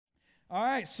All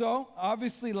right, so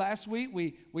obviously last week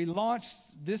we launched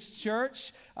this church,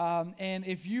 and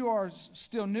if you are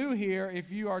still new here,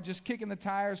 if you are just kicking the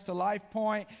tires to Life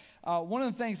Point, one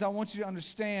of the things I want you to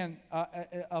understand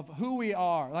of who we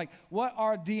are, like what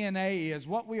our DNA is,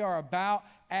 what we are about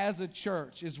as a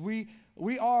church, is we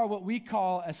are what we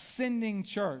call ascending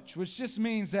church, which just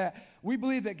means that we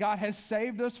believe that God has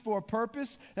saved us for a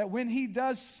purpose, that when He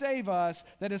does save us,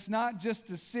 that it's not just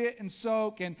to sit and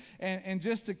soak and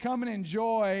just to come and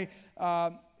enjoy,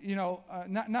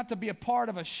 not to be a part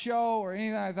of a show or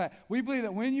anything like that. We believe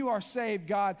that when you are saved,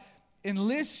 God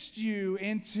enlists you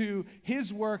into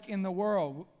His work in the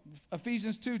world.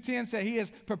 Ephesians 2:10 said He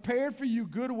has prepared for you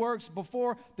good works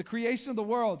before the creation of the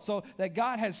world, so that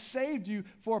God has saved you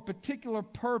for a particular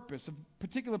purpose, a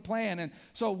particular plan. And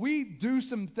so we do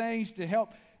some things to help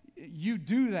you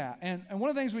do that. And one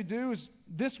of the things we do is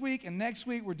this week and next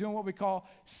week we're doing what we call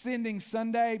Sending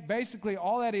Sunday. Basically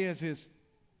all that is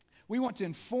we want to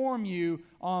inform you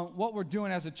on what we're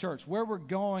doing as a church, where we're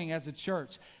going as a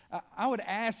church. I would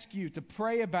ask you to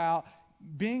pray about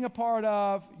being a part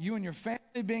of, you and your family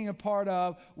being a part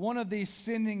of one of these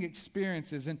sending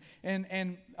experiences.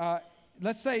 And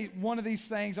let's say one of these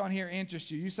things on here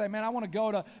interests you. You say, man, I want to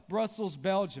go to Brussels,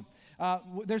 Belgium.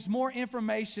 There's more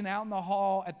information out in the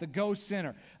hall at the Go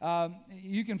Center.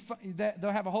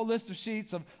 They'll have a whole list of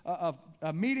sheets of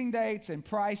meeting dates and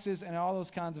prices and all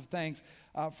those kinds of things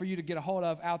for you to get a hold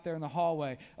of out there in the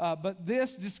hallway. But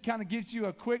this just kind of gives you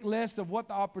a quick list of what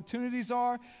the opportunities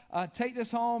are. Take this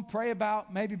home, pray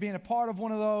about maybe being a part of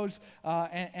one of those,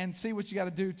 and see what you got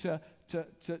to do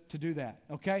to do that.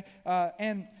 Okay?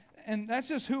 And that's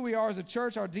just who we are as a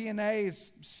church. Our DNA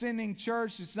is sending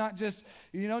church. It's not just,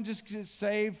 you don't just get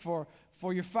saved for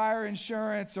your fire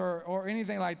insurance or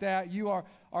anything like that. You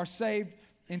are saved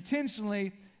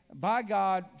intentionally by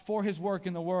God for His work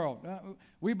in the world.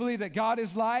 We believe that God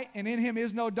is light and in Him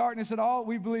is no darkness at all.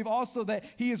 We believe also that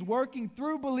He is working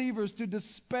through believers to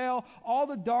dispel all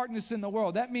the darkness in the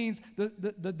world. That means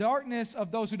the darkness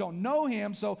of those who don't know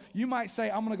Him. So you might say,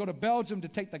 I'm going to go to Belgium to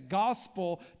take the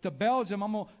gospel to Belgium.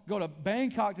 I'm going to go to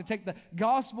Bangkok to take the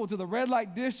gospel to the red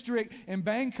light district in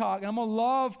Bangkok. And I'm going to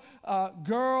love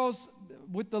girls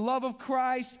with the love of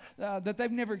Christ that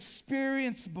they've never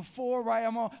experienced before, right?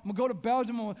 I'm going to go to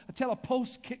Belgium. I'm going to tell a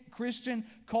post-Christian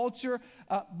culture.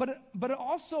 But it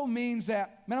also means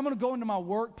that, man, I'm going to go into my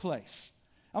workplace.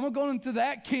 I'm going to go into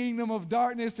that kingdom of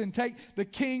darkness and take the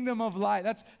kingdom of light.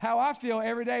 That's how I feel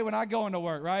every day when I go into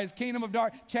work, right? It's kingdom of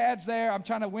dark. Chad's there. I'm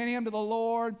trying to win him to the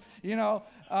Lord,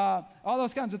 all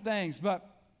those kinds of things. But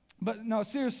no,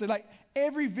 seriously, like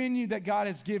every venue that God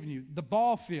has given you, the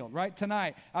ball field, right?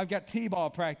 Tonight, I've got T-ball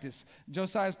practice.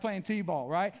 Josiah's playing T-ball,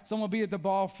 right? So I'm going to be at the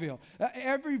ball field.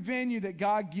 Every venue that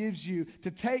God gives you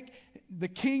to take the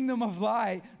kingdom of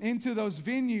light into those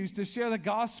venues to share the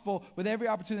gospel with every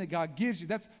opportunity that God gives you.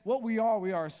 That's what we are.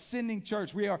 We are a sending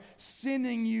church. We are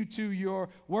sending you to your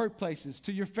workplaces,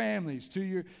 to your families,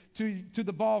 to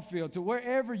the ball field, to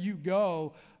wherever you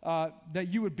go, that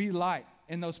you would be light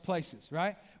in those places,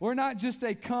 right? We're not just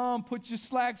a come, put your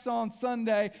slacks on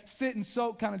Sunday, sit and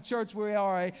soak kind of church. We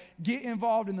are a get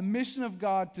involved in the mission of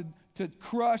God to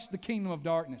crush the kingdom of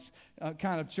darkness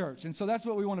kind of church. And so that's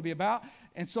what we want to be about.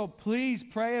 And so please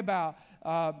pray about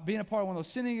being a part of one of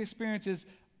those sending experiences,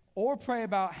 or pray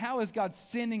about how is God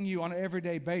sending you on an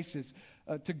everyday basis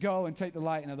to go and take the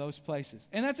light into those places.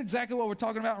 And that's exactly what we're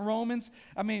talking about in Romans.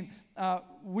 I mean,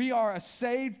 we are a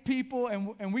saved people,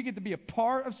 and we get to be a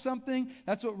part of something.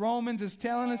 That's what Romans is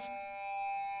telling us.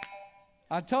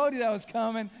 I told you that was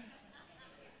coming.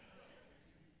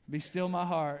 Be still my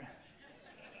heart.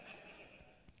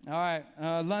 All right,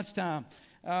 lunchtime.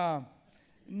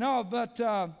 No, but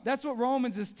that's what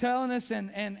Romans is telling us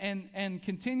and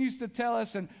continues to tell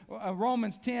us. And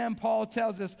Romans 10, Paul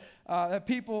tells us that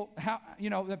people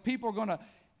are going to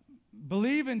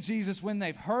believe in Jesus when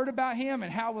they've heard about Him,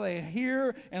 and how will they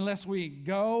hear unless we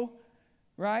go,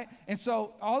 right? And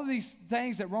so all of these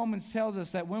things that Romans tells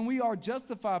us, that when we are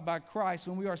justified by Christ,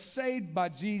 when we are saved by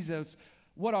Jesus,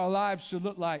 what our lives should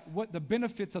look like, what the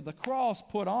benefits of the cross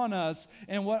put on us,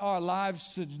 and what our lives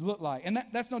should look like. And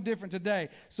that's no different today.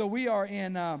 So we are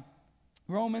in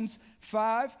Romans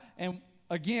 5, and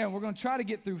again, we're going to try to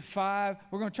get through 5.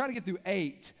 We're going to try to get through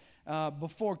 8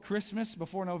 before Christmas,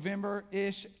 before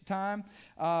November-ish time.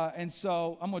 And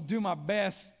so I'm going to do my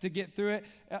best to get through it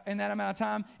in that amount of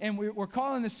time. And we're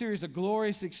calling this series A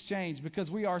Glorious Exchange, because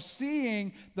we are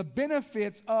seeing the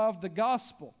benefits of the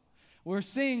gospel. We're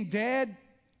seeing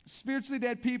spiritually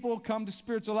dead people come to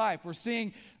spiritual life. We're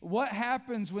seeing what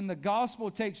happens when the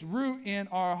gospel takes root in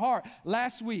our heart.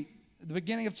 Last week, the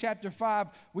beginning of chapter 5,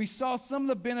 we saw some of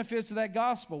the benefits of that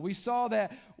gospel. We saw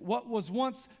that what was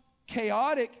once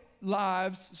chaotic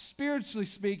lives, spiritually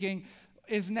speaking,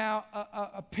 is now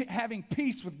having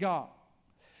peace with God.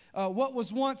 What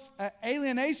was once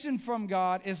alienation from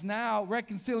God is now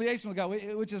reconciliation with God,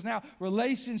 which is now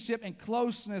relationship and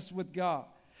closeness with God.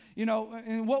 You know,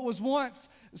 and what was once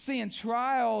seeing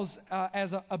trials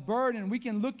as a burden, we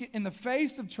can look in the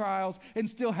face of trials and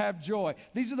still have joy.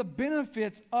 These are the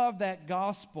benefits of that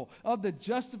gospel, of the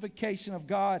justification of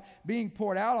God being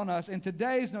poured out on us. And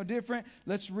today is no different.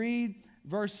 Let's read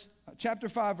chapter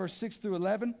 5, verse 6 through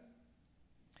 11.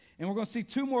 And we're going to see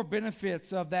two more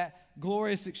benefits of that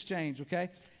glorious exchange, okay?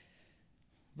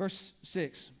 Verse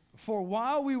 6. For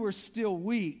while we were still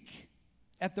weak,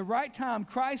 at the right time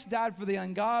Christ died for the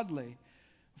ungodly.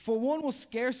 For one will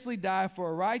scarcely die for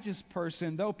a righteous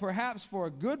person, though perhaps for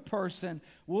a good person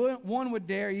one would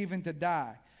dare even to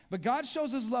die. But God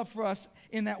shows His love for us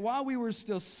in that while we were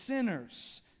still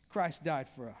sinners, Christ died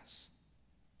for us.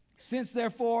 Since,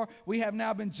 therefore, we have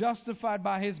now been justified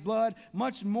by His blood,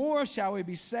 much more shall we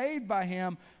be saved by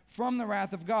Him from the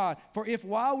wrath of God. For if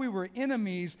while we were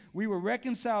enemies, we were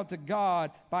reconciled to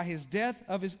God by the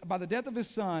death of His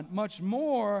Son, much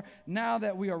more, now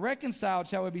that we are reconciled,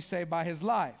 shall we be saved by His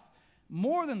life.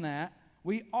 More than that,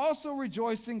 we also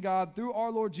rejoice in God through our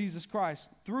Lord Jesus Christ,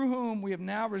 through whom we have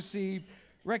now received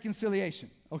reconciliation.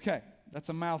 Okay, that's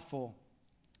a mouthful.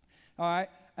 All right,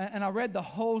 and I read the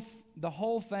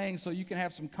whole thing so you can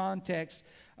have some context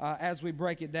as we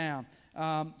break it down.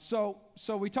 So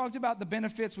we talked about the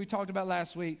benefits we talked about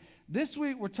last week. This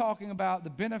week we're talking about the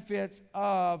benefits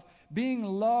of being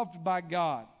loved by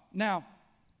God. Now,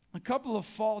 a couple of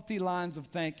faulty lines of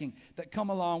thinking that come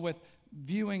along with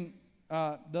viewing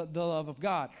the love of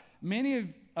God. Many of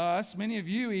us, many of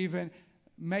you even,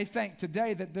 may think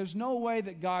today that there's no way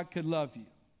that God could love you.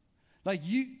 Like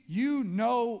you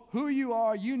know who you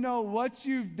are, you know what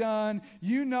you've done,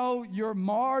 you know your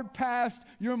marred past,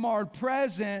 your marred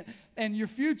present, and your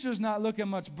future's not looking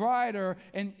much brighter,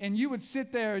 and you would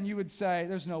sit there and you would say,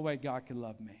 there's no way God could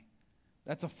love me.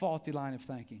 That's a faulty line of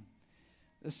thinking.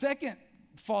 The second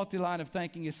faulty line of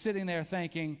thinking is sitting there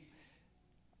thinking,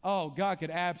 oh, God could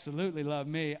absolutely love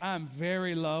me. I'm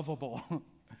very lovable.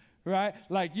 Right?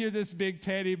 Like you're this big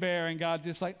teddy bear and God's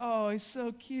just like, oh, he's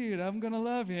so cute. I'm going to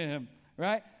love him.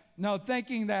 Right? No,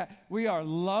 thinking that we are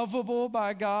lovable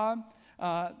by God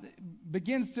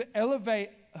begins to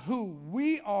elevate who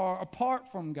we are apart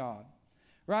from God.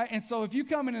 Right? And so if you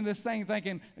come into this thing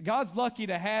thinking, God's lucky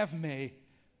to have me,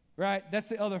 right? That's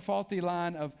the other faulty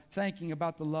line of thinking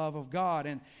about the love of God.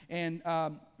 And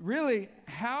really,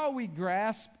 how we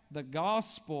grasp the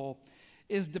gospel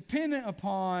is dependent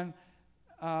upon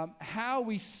how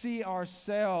we see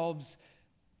ourselves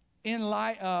in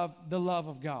light of the love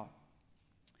of God.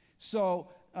 So,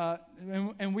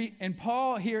 and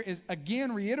Paul here is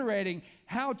again reiterating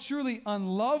how truly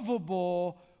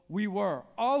unlovable we were,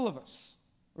 all of us,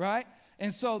 right?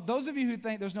 And so those of you who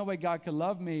think there's no way God could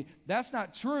love me, that's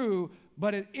not true,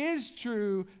 but it is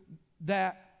true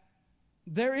that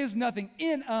there is nothing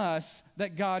in us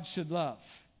that God should love,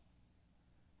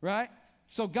 right?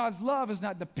 So God's love is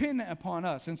not dependent upon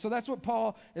us. And so that's what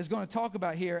Paul is going to talk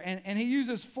about here. And he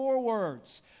uses 4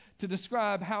 words to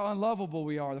describe how unlovable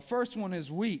we are. The first one is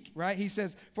weak, right? He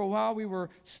says, for while we were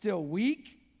still weak,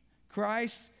 at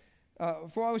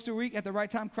the right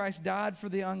time, Christ died for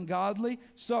the ungodly.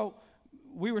 So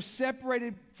we were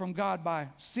separated from God by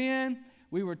sin.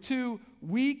 We were too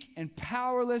weak and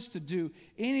powerless to do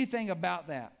anything about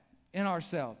that in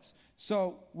ourselves.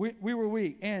 So we were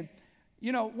weak. And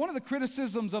you know, one of the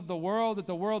criticisms of the world that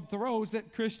the world throws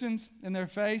at Christians in their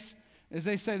face is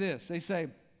they say this. They say,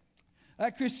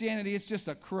 that Christianity is just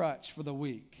a crutch for the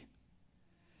weak.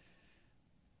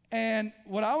 And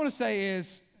what I want to say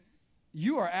is,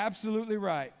 you are absolutely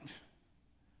right.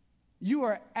 You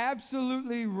are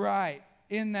absolutely right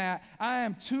in that I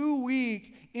am too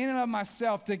weak in and of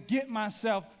myself to get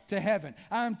myself to heaven.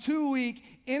 I am too weak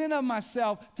in and of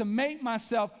myself to make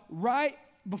myself right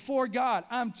before God.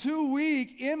 I'm too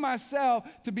weak in myself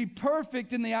to be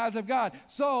perfect in the eyes of God.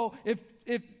 So if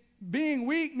being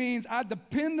weak means I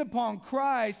depend upon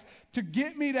Christ to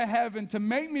get me to heaven, to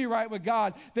make me right with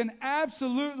God, then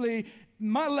absolutely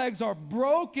my legs are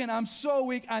broken. I'm so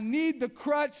weak. I need the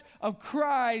crutch of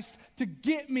Christ to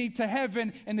get me to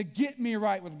heaven and to get me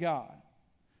right with God.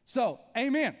 So,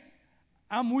 amen.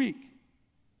 I'm weak.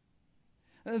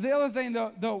 The other thing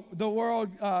the world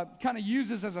kind of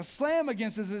uses as a slam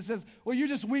against us is it says, well, you're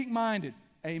just weak-minded.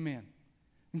 Amen.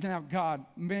 Now, God,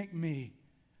 make me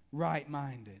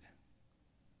right-minded.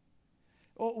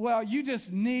 Oh, well, you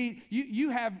just need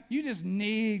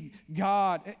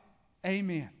God.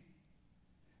 Amen.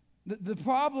 The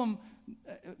problem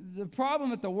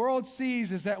that the world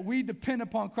sees is that we depend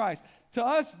upon Christ. To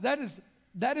us, that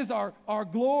is our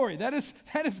glory. That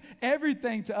is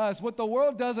everything to us. What the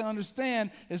world doesn't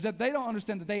understand is that they don't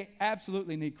understand that they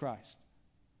absolutely need Christ.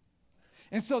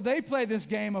 And so they play this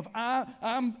game of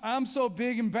I'm so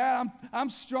big and bad.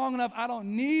 I'm strong enough. I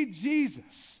don't need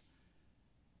Jesus.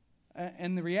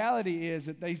 And the reality is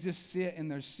that they just sit in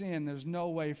their sin. There's no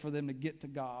way for them to get to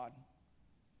God.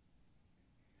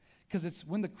 Because it's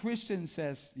when the Christian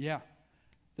says, yeah,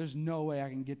 there's no way I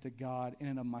can get to God in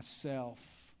and of myself.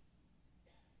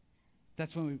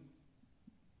 That's when we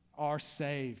are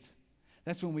saved.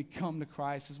 That's when we come to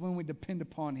Christ. It's when we depend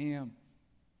upon Him.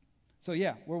 So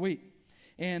yeah, we're weak.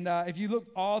 And if you look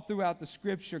all throughout the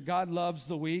Scripture, God loves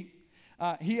the weak.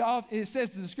 It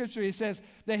says in the Scripture, He says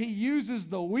that He uses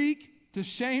the weak to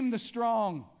shame the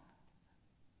strong.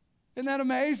 Isn't that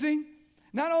amazing?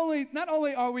 Not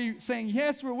only are we saying,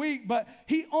 yes, we're weak, but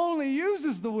He only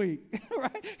uses the weak,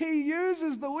 right? He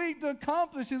uses the weak to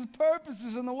accomplish His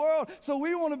purposes in the world. So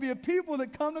we want to be a people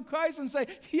that come to Christ and say,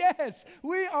 yes,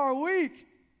 we are weak.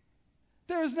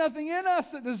 There is nothing in us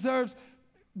that deserves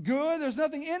good. There's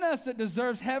nothing in us that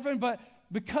deserves heaven, but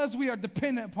because we are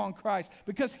dependent upon Christ,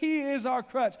 because He is our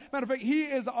crutch. Matter of fact, He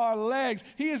is our legs.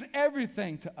 He is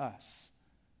everything to us.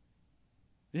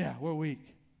 Yeah, we're weak.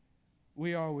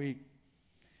 We are weak.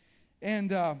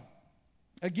 And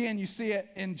again, you see it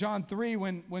in John 3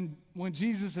 when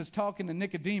Jesus is talking to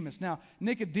Nicodemus. Now,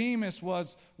 Nicodemus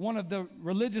was one of the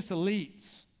religious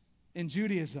elites in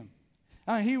Judaism.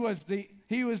 He was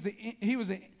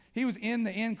in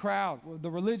the in crowd, the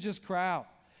religious crowd.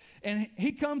 And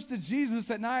he comes to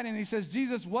Jesus at night and he says,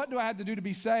 Jesus, what do I have to do to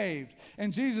be saved?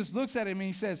 And Jesus looks at him and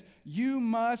He says, you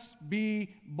must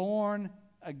be born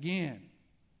again.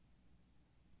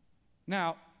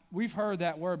 Now, we've heard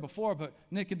that word before, but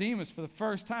Nicodemus, for the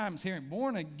first time, is hearing,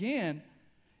 born again?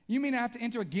 You mean I have to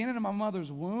enter again into my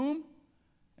mother's womb?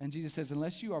 And Jesus says,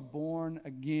 unless you are born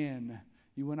again,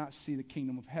 you will not see the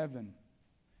kingdom of heaven.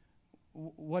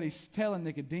 What He's telling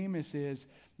Nicodemus is,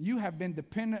 you have been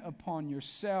dependent upon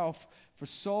yourself for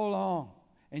so long,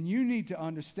 and you need to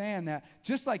understand that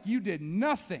just like you did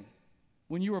nothing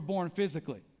when you were born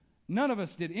physically. None of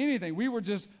us did anything. We were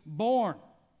just born.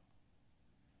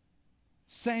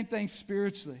 Same thing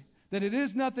spiritually. That it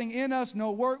is nothing in us,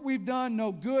 no work we've done,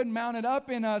 no good mounted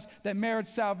up in us that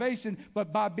merits salvation,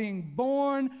 but by being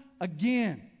born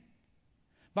again.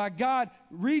 By God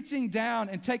reaching down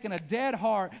and taking a dead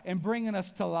heart and bringing us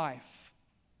to life.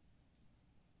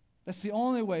 That's the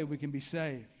only way we can be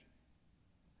saved.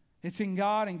 It's in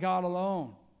God and God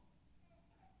alone.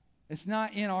 It's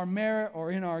not in our merit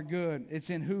or in our good. It's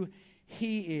in who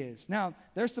He is. Now,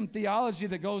 there's some theology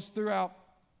that goes throughout.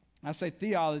 I say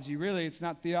theology, really it's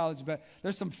not theology, but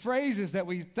there's some phrases that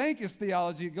we think is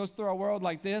theology. It goes through our world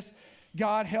like this.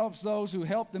 God helps those who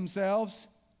help themselves.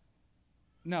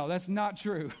 No, that's not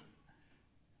true.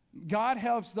 God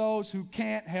helps those who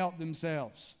can't help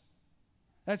themselves.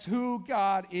 That's who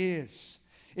God is.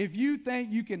 If you think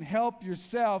you can help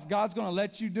yourself, God's going to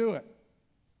let you do it.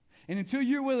 And until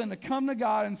you're willing to come to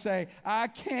God and say, I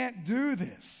can't do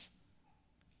this,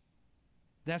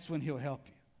 that's when He'll help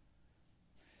you.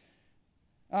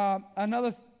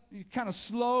 Another kind of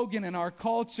slogan in our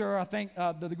culture, I think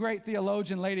the great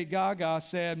theologian Lady Gaga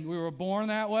said, we were born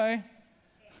that way.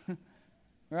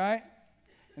 Right?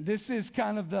 And this is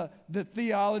kind of the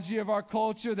theology of our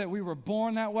culture, that we were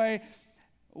born that way,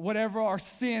 whatever our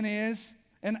sin is.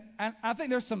 And I think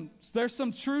there's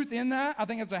some truth in that. I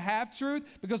think it's a half-truth,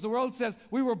 because the world says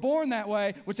we were born that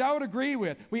way, which I would agree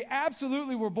with. We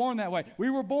absolutely were born that way. We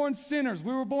were born sinners.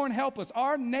 We were born helpless.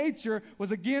 Our nature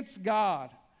was against God.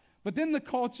 But then the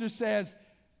culture says,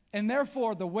 and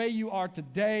therefore the way you are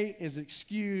today is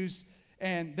excused,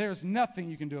 and there's nothing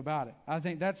you can do about it. I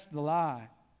think that's the lie.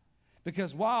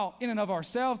 Because while in and of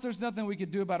ourselves there's nothing we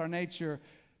can do about our nature,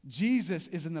 Jesus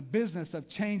is in the business of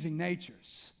changing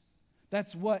natures.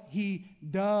 That's what He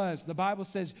does. The Bible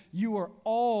says you were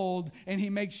old and He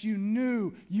makes you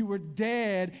new. You were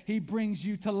dead, He brings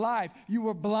you to life. You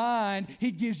were blind,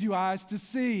 He gives you eyes to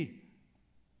see.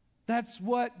 That's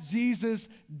what Jesus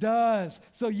does.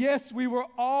 So yes, we were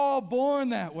all born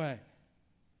that way.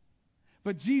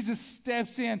 But Jesus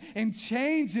steps in and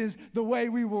changes the way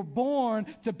we were born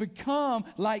to become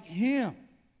like Him.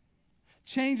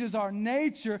 Changes our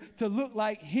nature to look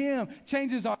like Him.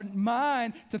 Changes our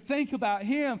mind to think about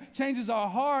Him. Changes our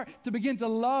heart to begin to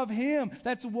love Him.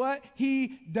 That's what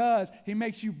He does. He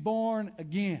makes you born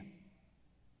again.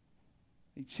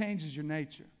 He changes your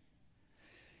nature.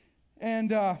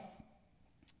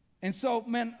 And so,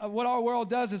 man, what our world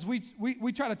does is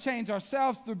we try to change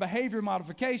ourselves through behavior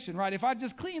modification, right? If I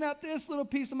just clean up this little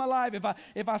piece of my life,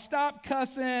 if I stop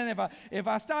cussing, if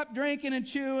I stop drinking and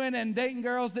chewing and dating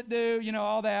girls that do,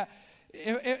 all that,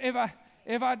 if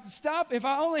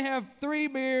I only have 3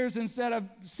 beers instead of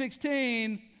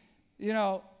 16,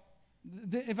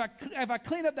 if I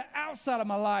clean up the outside of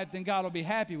my life, then God will be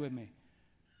happy with me.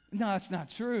 No, that's not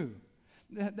true.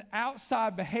 The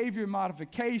outside behavior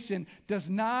modification does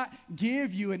not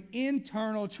give you an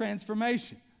internal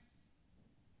transformation.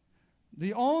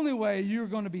 The only way you're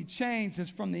going to be changed is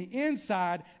from the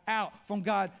inside out, from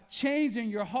God changing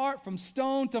your heart from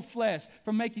stone to flesh,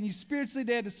 from making you spiritually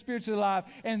dead to spiritually alive.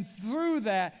 And through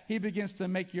that, He begins to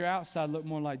make your outside look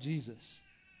more like Jesus.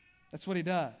 That's what He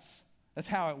does. That's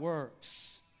how it works.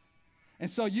 And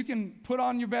so you can put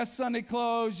on your best Sunday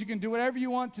clothes. You can do whatever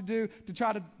you want to do to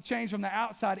try to change from the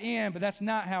outside in, but that's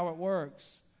not how it works.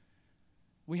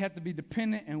 We have to be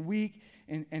dependent and weak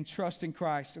and trust in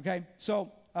Christ. Okay?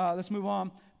 So let's move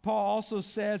on. Paul also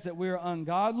says that we're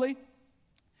ungodly.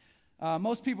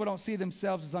 Most people don't see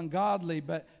themselves as ungodly,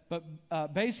 but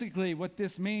basically what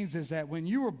this means is that when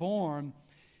you were born,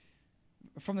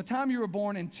 from the time you were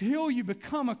born until you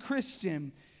become a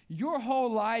Christian, your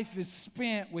whole life is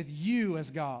spent with you as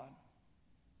God.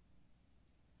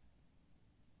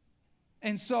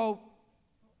 And so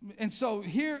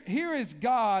here is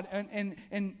God,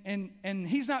 and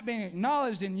He's not being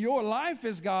acknowledged in your life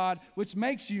as God, which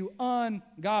makes you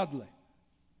ungodly.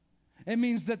 It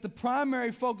means that the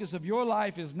primary focus of your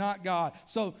life is not God.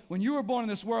 So when you were born in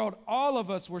this world, all of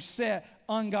us were set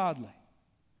ungodly.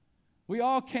 We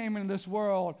all came into this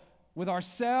world with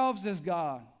ourselves as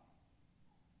God.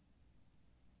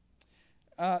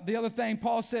 The other thing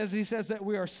Paul says, he says that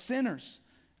we are sinners.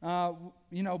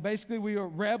 Basically we are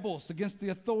rebels against the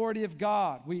authority of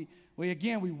God. We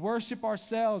worship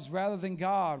ourselves rather than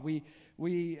God.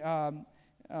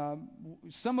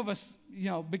 Some of us,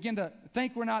 begin to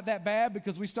think we're not that bad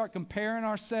because we start comparing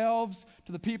ourselves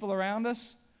to the people around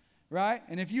us, right?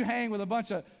 And if you hang with a bunch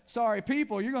of sorry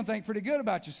people, you're going to think pretty good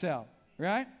about yourself,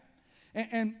 right?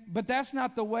 But that's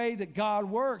not the way that God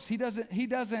works. He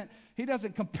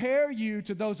doesn't compare you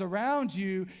to those around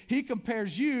you. He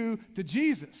compares you to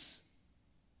Jesus.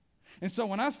 And so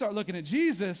when I start looking at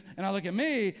Jesus and I look at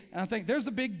me and I think there's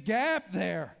a big gap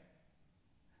there.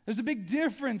 There's a big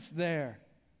difference there.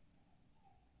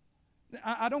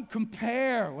 I don't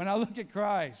compare when I look at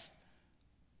Christ.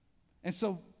 And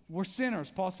so we're sinners.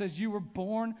 Paul says you were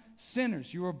born sinners.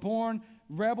 You were born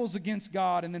rebels against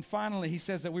God. And then finally he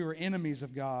says that we were enemies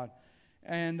of God.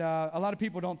 And a lot of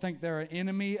people don't think they're an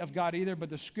enemy of God either, but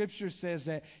the Scripture says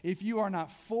that if you are not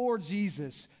for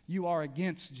Jesus, you are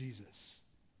against Jesus.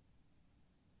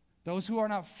 Those who are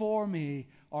not for me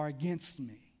are against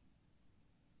me.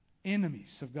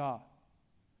 Enemies of God.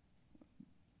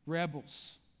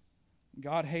 Rebels.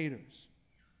 God haters.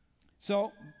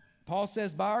 So, Paul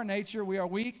says by our nature we are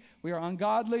weak, we are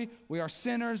ungodly, we are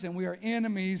sinners, and we are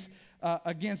enemies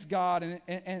against God.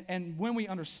 And when we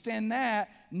understand that,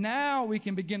 now we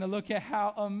can begin to look at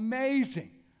how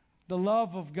amazing the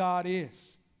love of God is.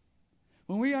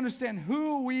 When we understand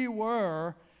who we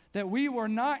were, that we were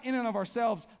not in and of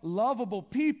ourselves lovable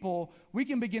people, we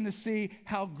can begin to see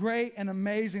how great and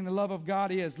amazing the love of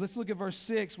God is. Let's look at verse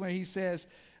 6 where he says,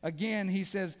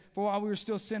 for while we were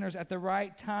still sinners, at the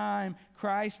right time,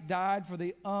 Christ died for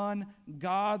the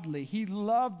ungodly. He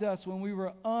loved us when we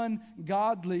were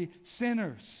ungodly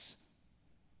sinners.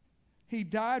 He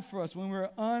died for us when we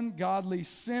were ungodly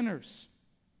sinners.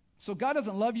 So God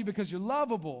doesn't love you because you're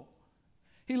lovable.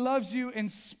 He loves you in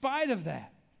spite of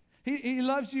that. He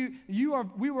loves you.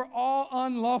 We were all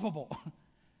unlovable.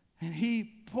 And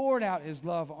He poured out His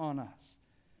love on us.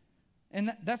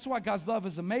 And that's why God's love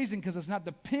is amazing, because it's not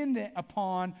dependent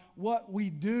upon what we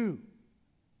do.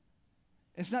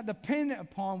 It's not dependent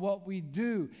upon what we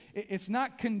do. It's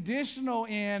not conditional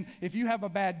in if you have a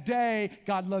bad day,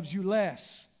 God loves you less.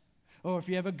 Or if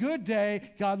you have a good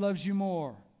day, God loves you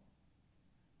more.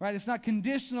 Right? It's not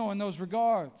conditional in those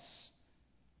regards.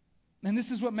 And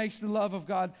this is what makes the love of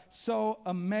God so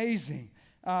amazing.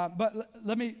 But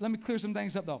let me clear some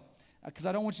things up, though, because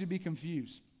I don't want you to be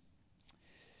confused.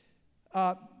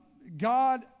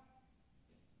 God,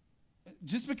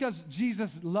 just because Jesus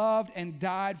loved and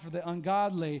died for the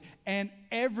ungodly, and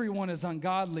everyone is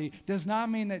ungodly, does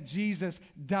not mean that Jesus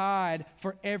died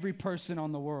for every person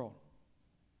on the world.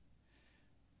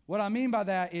 What I mean by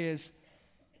that is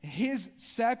His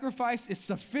sacrifice is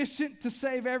sufficient to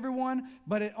save everyone,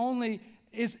 but it only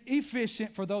is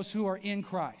efficient for those who are in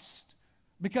Christ.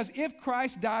 Because if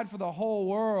Christ died for the whole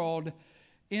world,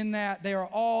 in that they are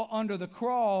all under the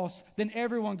cross, then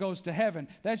everyone goes to heaven.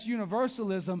 That's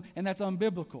universalism, and that's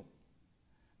unbiblical.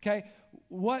 Okay?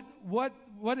 What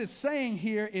it's saying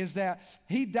here is that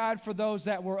he died for those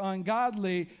that were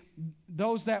ungodly,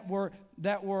 those that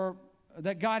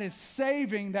God is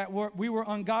saving, we were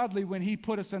ungodly when he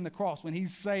put us in the cross, when he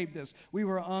saved us. We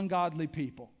were ungodly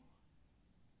people.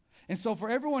 And so for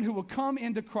everyone who will come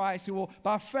into Christ, who will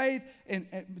by faith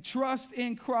and trust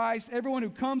in Christ, everyone who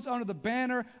comes under the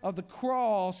banner of the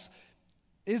cross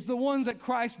is the ones that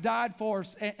Christ died for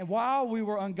us while we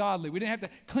were ungodly. We didn't have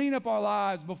to clean up our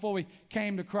lives before we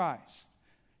came to Christ.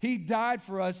 He died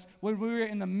for us when we were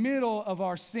in the middle of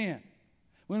our sin,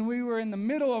 when we were in the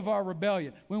middle of our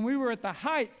rebellion, when we were at the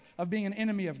height of being an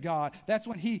enemy of God. That's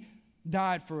when he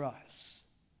died for us.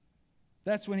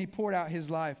 That's when he poured out his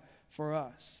life for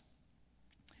us.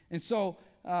 And so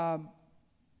I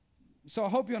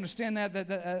hope you understand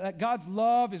that God's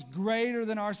love is greater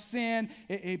than our sin.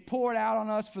 He poured out on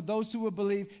us for those who would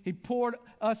believe. He poured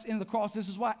us into the cross. This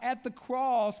is why at the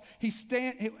cross,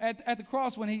 at the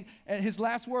cross when his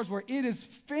last words were, "It is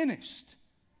finished."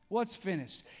 What's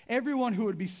finished? Everyone who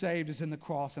would be saved is in the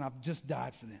cross, and I've just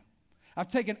died for them.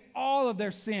 I've taken all of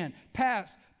their sin,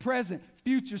 past, present,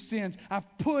 future sins. I've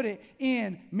put it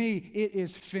in me. It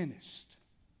is finished.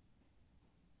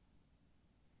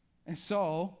 And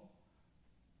so,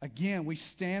 again, we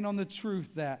stand on the truth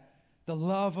that the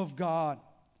love of God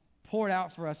poured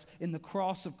out for us in the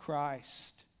cross of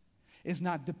Christ is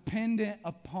not dependent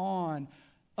upon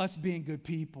us being good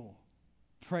people.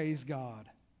 Praise God.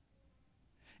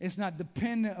 It's not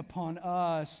dependent upon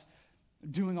us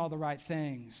doing all the right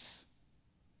things.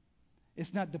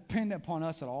 It's not dependent upon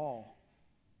us at all.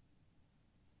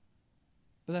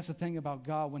 But that's the thing about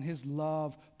God. When his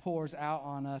love pours out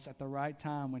on us at the right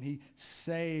time, when he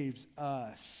saves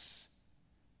us,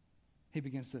 he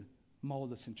begins to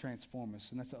mold us and transform us.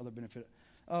 And that's the other benefit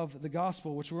of the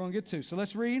gospel, which we're going to get to. So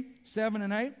let's read 7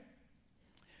 and 8.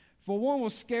 For one will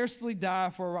scarcely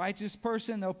die for a righteous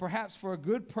person, though perhaps for a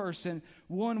good person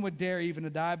one would dare even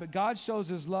to die. But God shows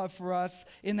his love for us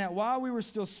in that while we were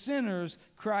still sinners,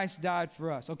 Christ died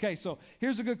for us. Okay, so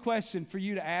here's a good question for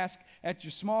you to ask at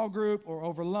your small group or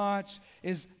over lunch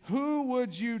is, who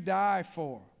would you die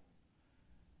for?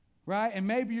 Right? And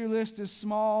maybe your list is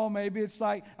small. Maybe it's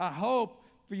like, I hope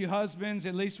for you husbands,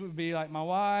 at least it would be like my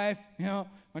wife,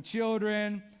 my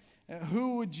children.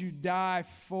 Who would you die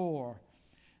for?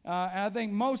 And I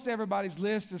think most everybody's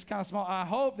list is kind of small. I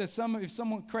hope that if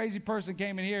some crazy person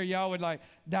came in here, y'all would like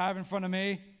dive in front of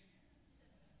me.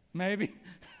 Maybe.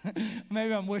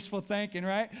 Maybe I'm wishful thinking,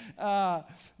 right?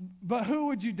 But who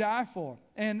would you die for?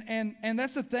 And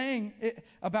that's the thing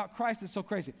about Christ that's so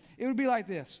crazy. It would be like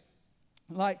this.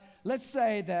 Like, let's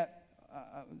say that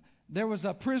there was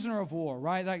a prisoner of war,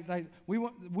 right? Like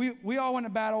we all went to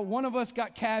battle. One of us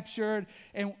got captured,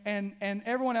 and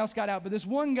everyone else got out. But this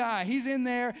one guy, he's in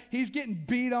there. He's getting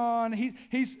beat on.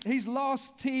 He's lost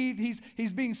teeth.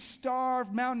 He's being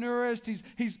starved, malnourished.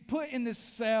 He's put in this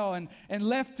cell and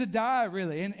left to die,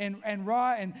 really,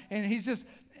 and he's just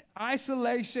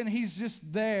isolation. He's just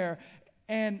there,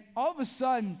 and all of a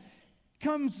sudden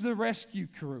comes the rescue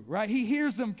crew, right? He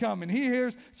hears them coming. He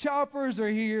hears choppers, or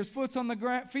he hears feet on the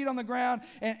ground,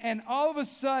 and all of a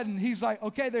sudden he's like,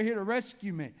 okay, they're here to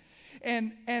rescue me.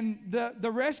 And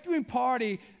the rescuing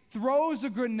party throws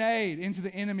a grenade into the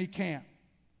enemy camp.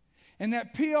 And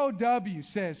that POW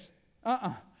says,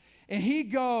 And he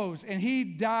goes and he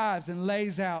dives and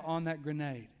lays out on that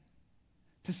grenade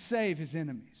to save his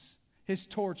enemies, his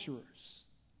torturers.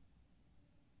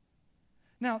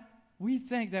 Now, we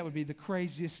think that would be the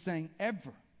craziest thing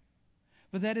ever.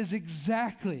 But that is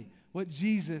exactly what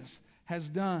Jesus has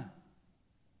done.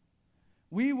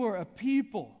 We were a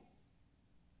people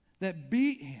that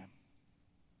beat him,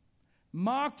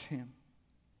 mocked him,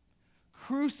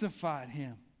 crucified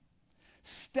him,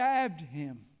 stabbed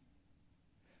him,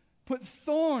 put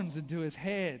thorns into his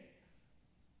head,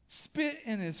 spit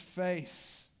in his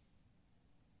face.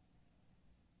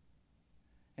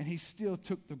 And he still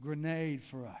took the grenade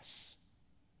for us.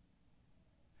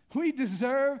 We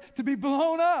deserve to be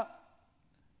blown up.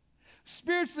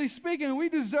 Spiritually speaking, we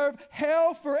deserve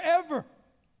hell forever.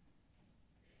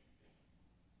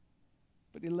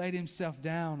 But he laid himself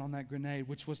down on that grenade,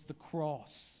 which was the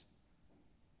cross.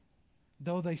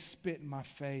 Though they spit in my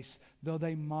face, though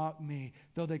they mock me,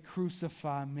 though they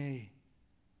crucify me,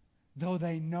 though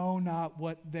they know not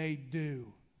what they do,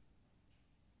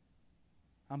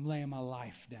 I'm laying my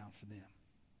life down for them.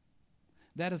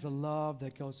 That is a love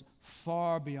that goes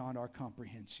far beyond our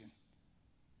comprehension.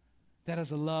 That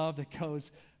is a love that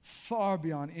goes far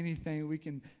beyond anything we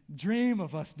can dream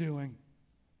of us doing.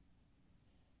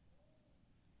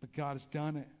 But God has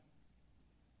done it.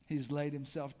 He's laid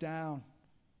himself down.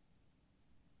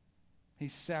 He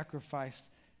sacrificed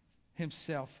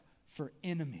himself for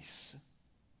enemies,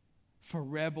 for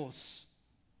rebels,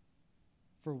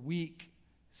 for weak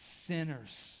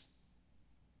sinners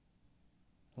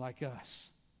like us.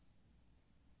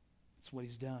 That's what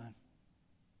he's done.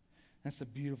 That's the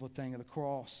beautiful thing of the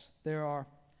cross. There are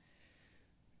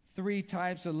three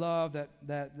types of love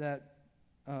that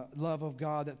love of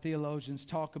God that theologians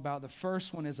talk about. The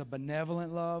first one is a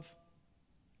benevolent love.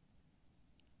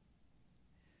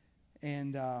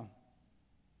 And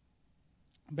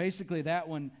basically that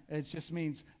one, it just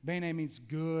means, bene means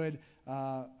good,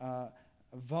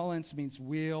 volens means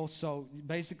will. So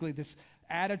basically this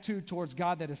attitude towards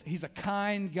God that is, he's a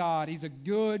kind God, he's a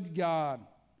good God,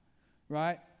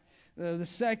 right? The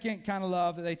second kind of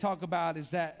love that they talk about is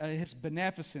that his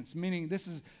beneficence, meaning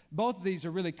both of these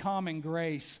are really common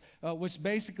grace, which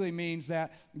basically means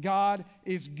that God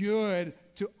is good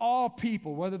to all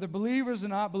people, whether they're believers or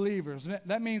not believers.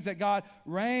 That means that God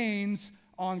reigns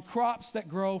on crops that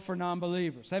grow for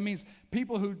non-believers. That means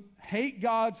people who hate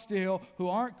God still, who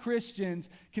aren't Christians,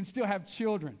 can still have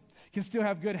children, can still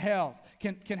have good health,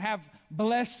 can have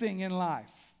blessing in life,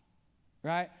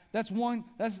 right? That's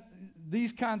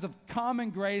these kinds of common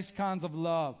grace kinds of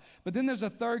love. But then there's a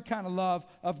third kind of love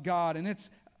of God, and it's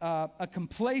a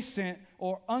complacent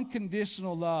or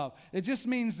unconditional love. It just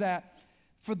means that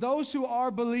for those who are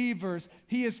believers,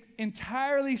 he is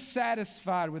entirely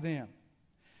satisfied with them.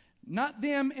 Not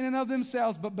them in and of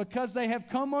themselves, but because they have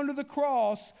come under the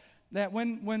cross, that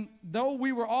though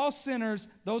we were all sinners,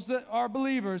 those that are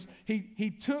believers,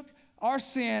 he took our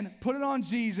sin, put it on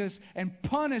Jesus, and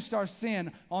punished our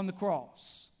sin on the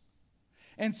cross.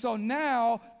 And so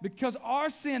now, because our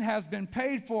sin has been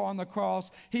paid for on the cross,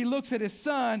 he looks at his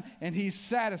Son and he's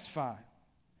satisfied.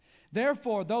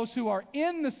 Therefore, those who are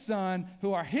in the Son,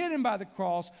 who are hidden by the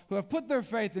cross, who have put their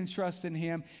faith and trust in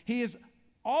him, he is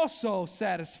also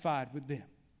satisfied with them.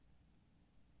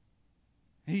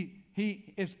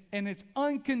 He is, and it's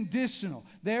unconditional.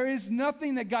 There is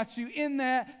nothing that got you in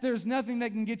that. There's nothing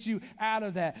that can get you out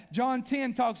of that. John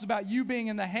 10 talks about you being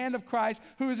in the hand of Christ,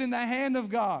 who is in the hand of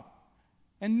God.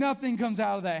 And nothing comes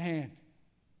out of that hand.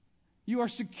 You are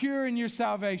secure in your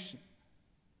salvation.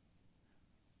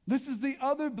 This is the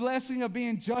other blessing of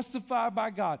being justified by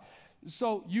God.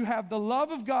 So you have the love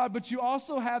of God, but you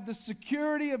also have the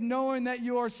security of knowing that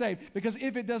you are saved. Because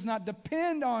if it does not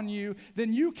depend on you,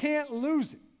 then you can't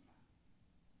lose it.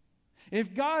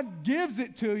 If God gives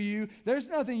it to you, there's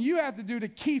nothing you have to do to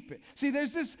keep it. See,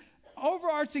 there's this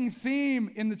overarching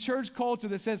theme in the church culture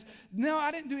that says, no,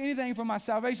 I didn't do anything for my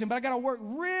salvation, but I got to work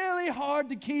really hard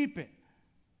to keep it.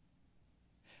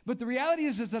 But the reality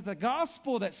is that the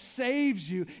gospel that saves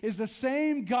you is the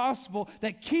same gospel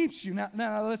that keeps you.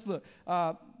 Now let's look.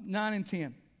 9 and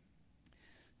 10.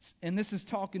 And this is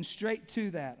talking straight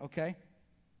to that, okay?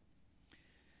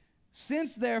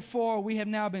 Since, therefore, we have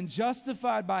now been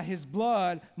justified by his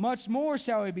blood, much more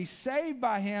shall we be saved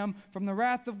by him from the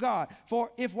wrath of God. For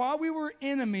if while we were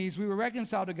enemies, we were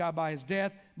reconciled to God by his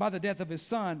death, by the death of his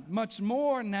Son, much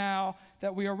more now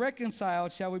that we are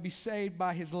reconciled shall we be saved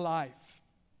by his life.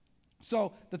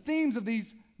 So the themes of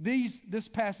this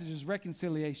passage is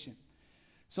reconciliation.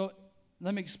 So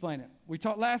let me explain it. We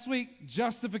talked last week,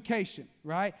 justification,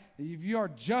 right? If you are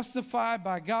justified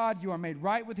by God, you are made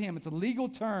right with him. It's a legal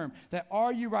term that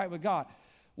are you right with God?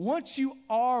 Once you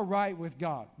are right with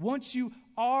God, once you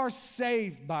are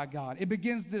saved by God, it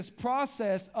begins this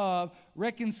process of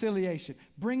reconciliation,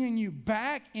 bringing you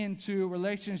back into a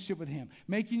relationship with him,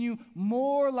 making you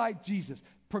more like Jesus.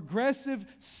 Progressive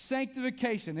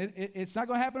sanctification. It's not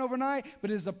going to happen overnight,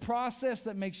 but it is a process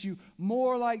that makes you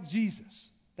more like Jesus.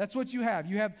 That's what you have.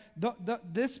 You have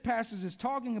this passage is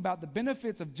talking about the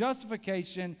benefits of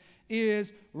justification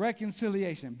is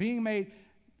reconciliation, being made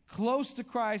close to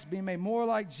Christ, being made more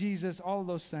like Jesus, all of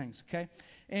those things. Okay,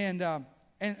 and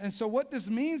so what this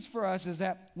means for us is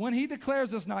that when he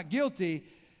declares us not guilty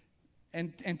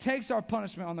and takes our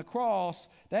punishment on the cross,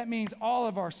 that means all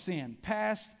of our sin,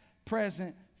 past,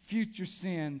 present, future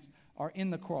sins, are in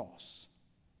the cross.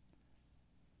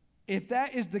 If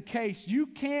that is the case, you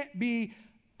can't be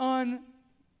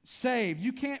unsaved.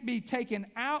 You can't be taken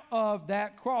out of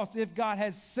that cross. If God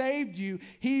has saved you,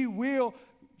 he will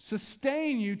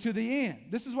sustain you to the end.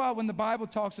 This is why when the Bible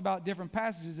talks about different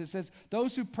passages, it says,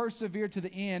 those who persevere to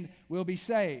the end will be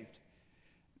saved.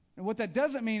 And what that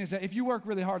doesn't mean is that if you work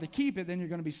really hard to keep it, then you're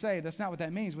going to be saved. That's not what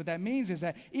that means. What that means is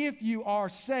that if you are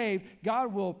saved,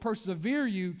 God will persevere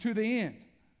you to the end.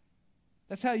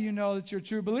 That's how you know that you're a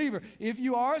true believer. If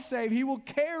you are saved, he will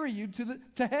carry you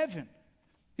to heaven.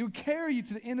 He will carry you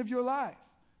to the end of your life.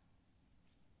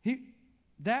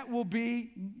 That will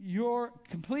be your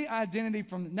complete identity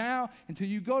from now until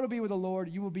you go to be with the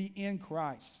Lord. You will be in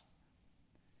Christ.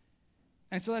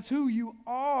 And so that's who you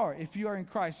are if you are in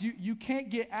Christ. You can't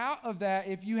get out of that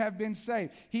if you have been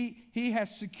saved. He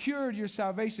has secured your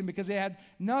salvation because it had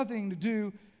nothing to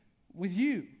do with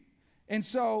you. And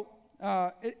so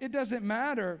it doesn't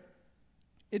matter.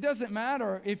 It doesn't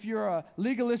matter if you're a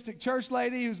legalistic church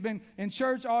lady who's been in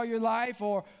church all your life,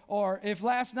 or if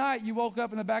last night you woke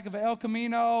up in the back of an El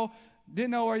Camino,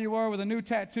 didn't know where you were with a new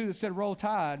tattoo that said Roll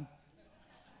Tide.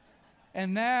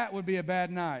 And that would be a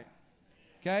bad night.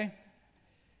 Okay?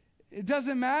 It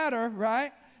doesn't matter,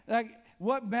 right? Like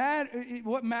what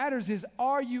matters is,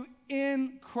 are you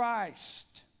in Christ?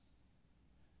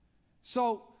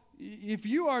 So if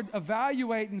you are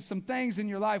evaluating some things in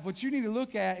your life, what you need to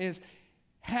look at is,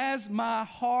 has my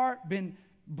heart been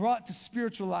brought to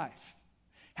spiritual life?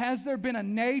 Has there been a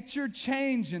nature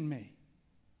change in me?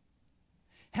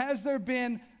 Has there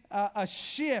been a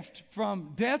shift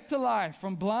from death to life,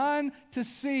 from blind to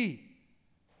see?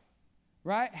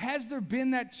 Right? Has there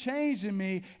been that change in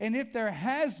me? And if there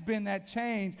has been that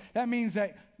change, that means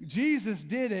that Jesus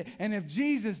did it. And if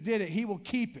Jesus did it, He will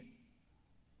keep it.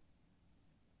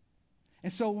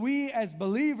 And so we as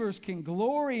believers can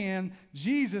glory in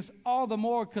Jesus all the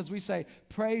more because we say,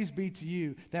 praise be to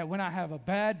you, that when I have a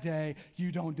bad day,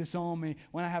 you don't disown me.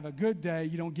 When I have a good day,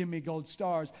 you don't give me gold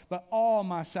stars. But all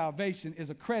my salvation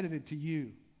is accredited to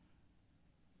you.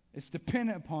 It's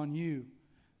dependent upon you.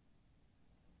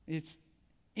 It's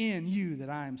in you that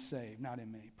I am saved, not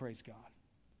in me. Praise God.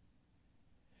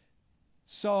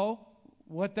 So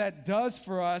what that does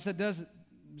for us, it does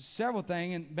several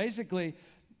things. And basically,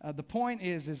 the point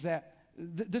is that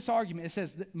this argument, it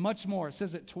says much more. It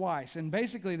says it twice. And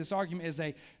basically, this argument is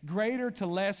a greater to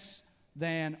less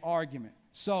than argument.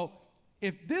 So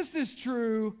if this is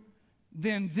true,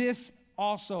 then this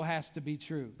also has to be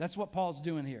true. That's what Paul's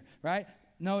doing here, right?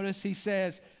 Notice he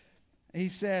says,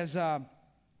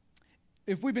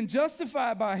 if we've been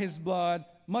justified by His blood,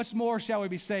 much more shall we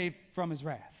be saved from His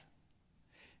wrath.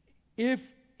 He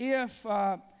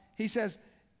says,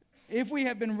 if we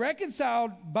have been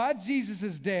reconciled by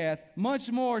Jesus' death, much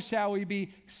more shall we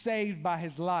be saved by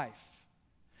His life.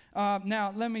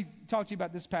 Now, let me talk to you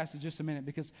about this passage just a minute,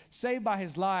 because saved by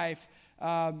His life,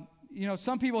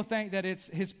 some people think that it's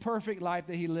His perfect life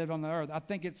that He lived on the earth. I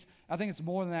think it's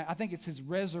more than that. I think it's His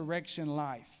resurrection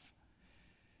life.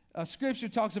 Scripture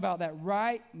talks about that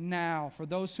right now for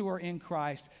those who are in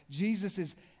Christ. Jesus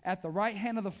is at the right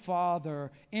hand of the Father,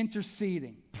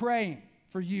 interceding, praying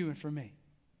for you and for me.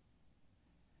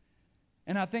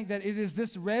 And I think that it is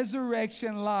this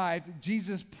resurrection life,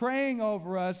 Jesus praying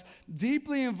over us,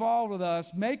 deeply involved with us,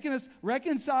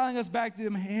 reconciling us back to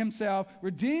Himself,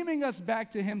 redeeming us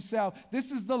back to Himself. This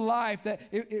is the life that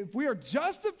if we are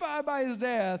justified by His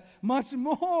death, much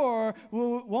more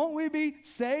won't we be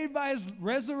saved by His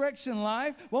resurrection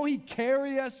life? Won't He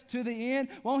carry us to the end?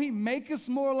 Won't He make us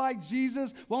more like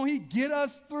Jesus? Won't He get us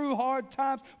through hard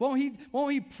times? Won't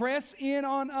He press in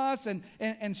on us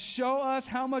and show us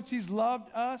how much He's loved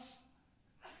us?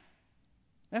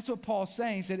 That's what Paul's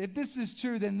saying. He said, if this is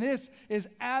true, then this is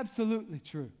absolutely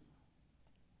true.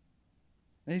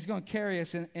 And He's going to carry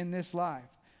us in this life.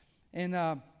 And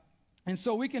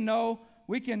so we can know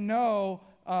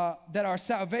that our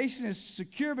salvation is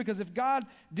secure, because if God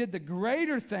did the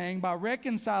greater thing by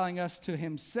reconciling us to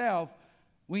Himself,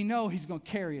 we know He's going to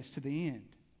carry us to the end.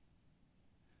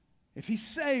 If He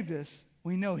saved us,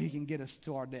 we know He can get us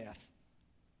to our death.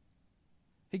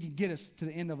 He can get us to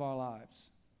the end of our lives.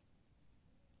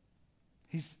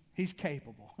 He's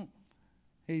capable.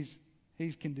 He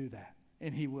can do that.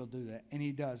 And He will do that. And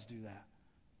He does do that.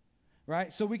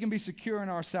 Right? So we can be secure in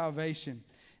our salvation.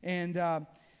 And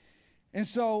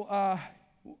so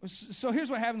here's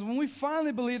what happens when we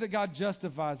finally believe that God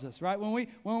justifies us, right? When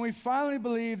we finally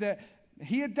believe that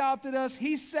He adopted us,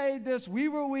 He saved us, we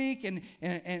were weak, and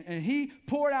He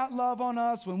poured out love on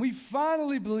us. When we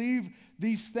finally believe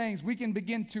these things, we can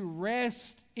begin to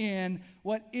rest in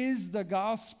what is the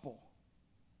gospel.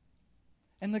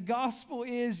 And the gospel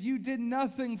is, you did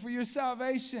nothing for your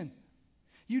salvation.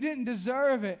 You didn't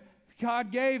deserve it.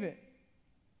 God gave it.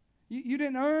 You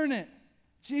didn't earn it.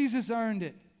 Jesus earned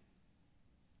it.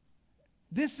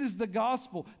 This is the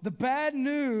gospel. The bad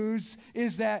news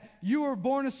is that you were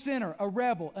born a sinner, a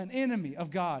rebel, an enemy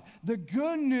of God. The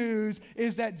good news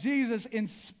is that Jesus, in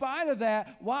spite of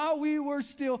that, while we were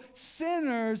still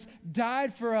sinners,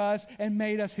 died for us and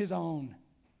made us His own.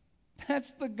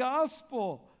 That's the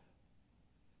gospel.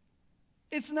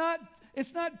 It's not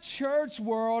it's not church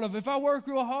world of if I work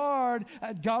real hard,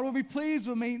 God will be pleased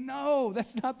with me. No,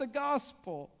 that's not the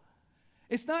gospel.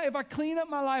 It's not if I clean up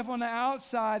my life on the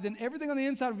outside, then everything on the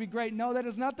inside will be great. No, that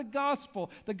is not the gospel.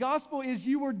 The gospel is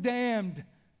you were damned.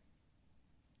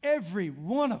 Every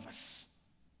one of us.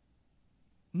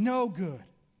 No good.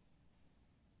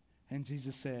 And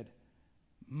Jesus said,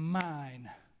 mine.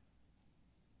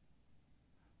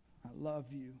 I love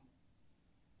you.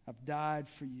 I've died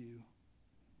for you.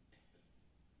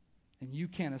 And you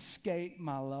can't escape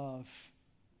my love.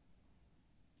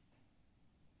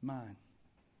 Mine.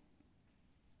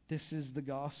 This is the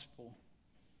gospel.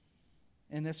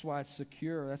 And that's why it's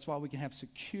secure. That's why we can have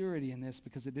security in this,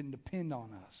 because it didn't depend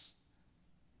on us.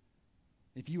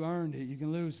 If you earned it, you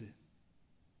can lose it.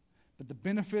 But the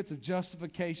benefits of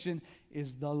justification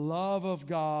is the love of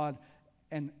God,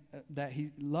 and that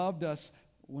He loved us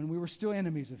when we were still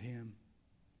enemies of Him.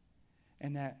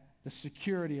 And that the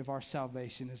security of our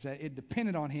salvation is that it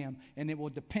depended on Him, and it will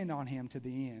depend on Him to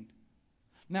the end.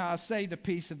 Now, I saved a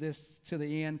piece of this to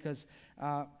the end because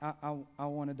I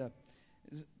wanted to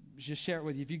just share it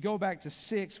with you. If you go back to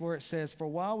 6, where it says, for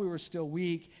while we were still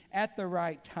weak, at the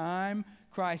right time,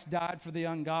 Christ died for the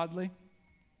ungodly.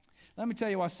 Let me tell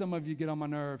you why some of you get on my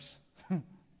nerves.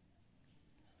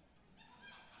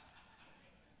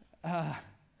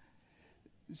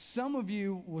 Some of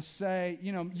you will say,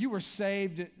 you were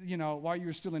saved, while you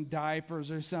were still in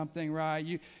diapers or something,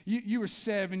 right? You were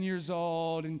 7 years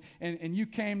old and you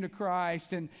came to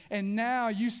Christ, and now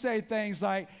you say things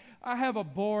like, I have a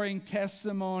boring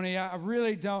testimony. I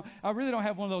really don't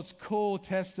have one of those cool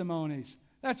testimonies.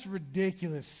 That's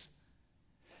ridiculous.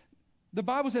 The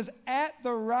Bible says, at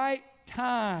the right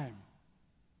time,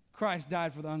 Christ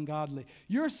died for the ungodly.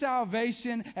 Your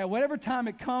salvation, at whatever time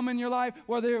it come in your life,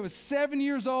 whether it was 7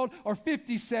 years old or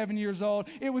 57 years old,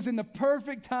 it was in the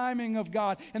perfect timing of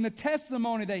God. And the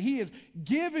testimony that He has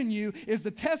given you is the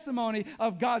testimony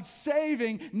of God's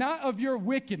saving, not of your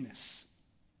wickedness.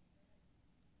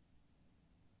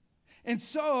 And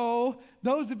so,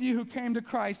 those of you who came to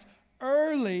Christ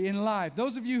early in life,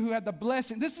 those of you who had the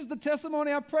blessing, this is the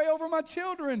testimony I pray over my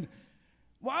children.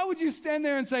 Why would you stand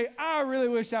there and say, I really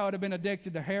wish I would have been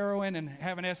addicted to heroin and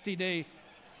have an STD?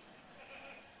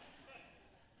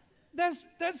 I'm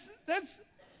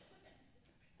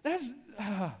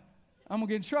going to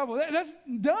get in trouble. That's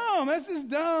dumb. That's just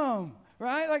dumb,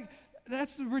 right? Like,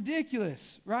 that's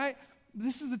ridiculous, right?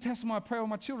 This is the testimony I pray with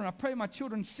my children. I pray my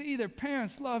children see their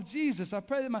parents love Jesus. I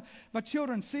pray that my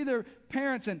children see their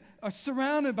parents and are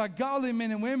surrounded by godly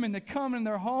men and women that come in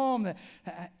their home, that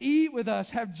eat with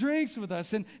us, have drinks with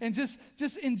us, and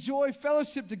just enjoy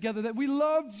fellowship together, that we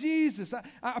love Jesus.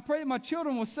 I pray that my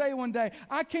children will say one day,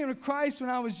 I came to Christ when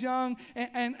I was young,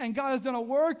 and God has done a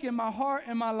work in my heart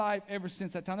and my life ever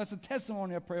since that time. That's a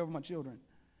testimony I pray over my children.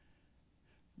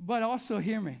 But also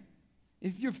hear me.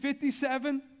 If you're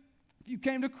 57... if you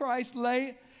came to Christ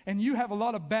late and you have a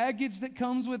lot of baggage that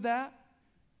comes with that,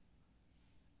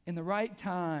 in the right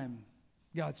time,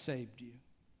 God saved you.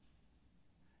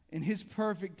 In His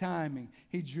perfect timing,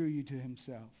 He drew you to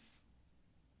Himself.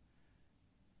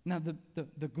 Now,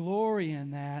 the glory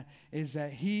in that is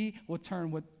that He will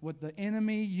turn what the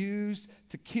enemy used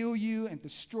to kill you and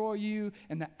destroy you,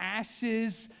 and the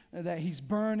ashes that He's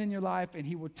burned in your life, and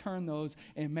He will turn those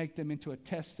and make them into a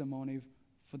testimony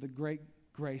for the great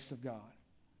grace of God.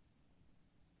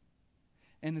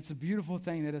 And it's a beautiful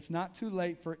thing that it's not too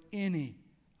late for any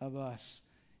of us,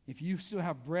 if you still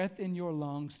have breath in your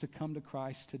lungs, to come to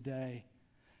Christ today.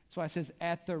 That's why it says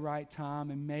at the right time,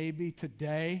 and maybe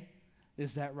today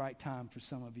is that right time for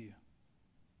some of you.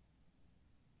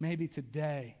 Maybe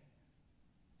today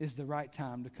is the right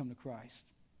time to come to Christ,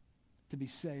 to be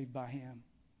saved by Him.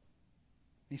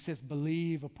 He says,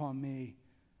 believe upon me,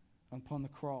 upon the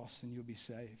cross, and you'll be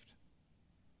saved.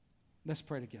 Let's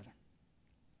pray together.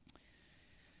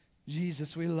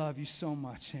 Jesus, we love you so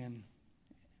much, and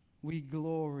we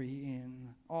glory in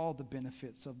all the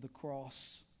benefits of the cross.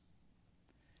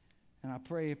 And I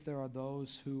pray if there are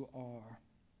those who are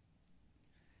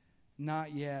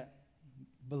not yet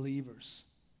believers,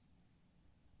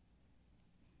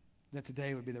 that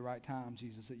today would be the right time,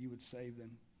 Jesus, that you would save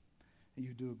them, and you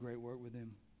would do a great work with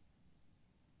them.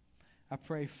 I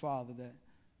pray, Father, that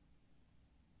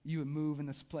you would move in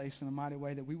this place in a mighty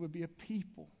way, that we would be a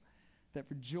people that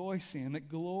rejoice in, that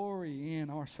glory in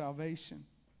our salvation.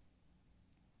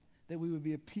 That we would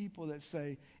be a people that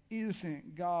say,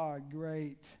 isn't God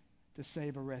great to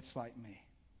save a wretch like me?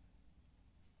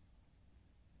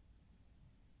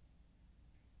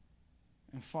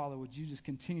 And Father, would you just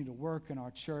continue to work in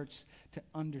our church to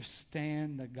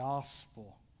understand the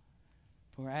gospel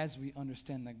Or as we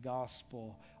understand the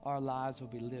gospel, our lives will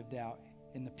be lived out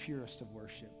in the purest of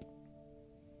worship.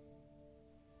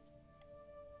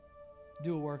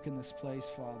 Do a work in this place,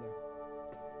 Father.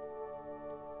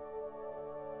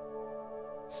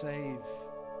 Save.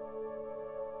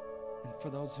 And for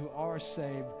those who are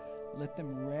saved, let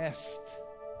them rest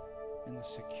in the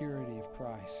security of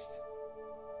Christ.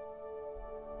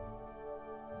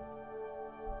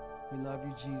 We love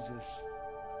you, Jesus.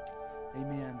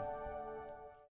 Amen.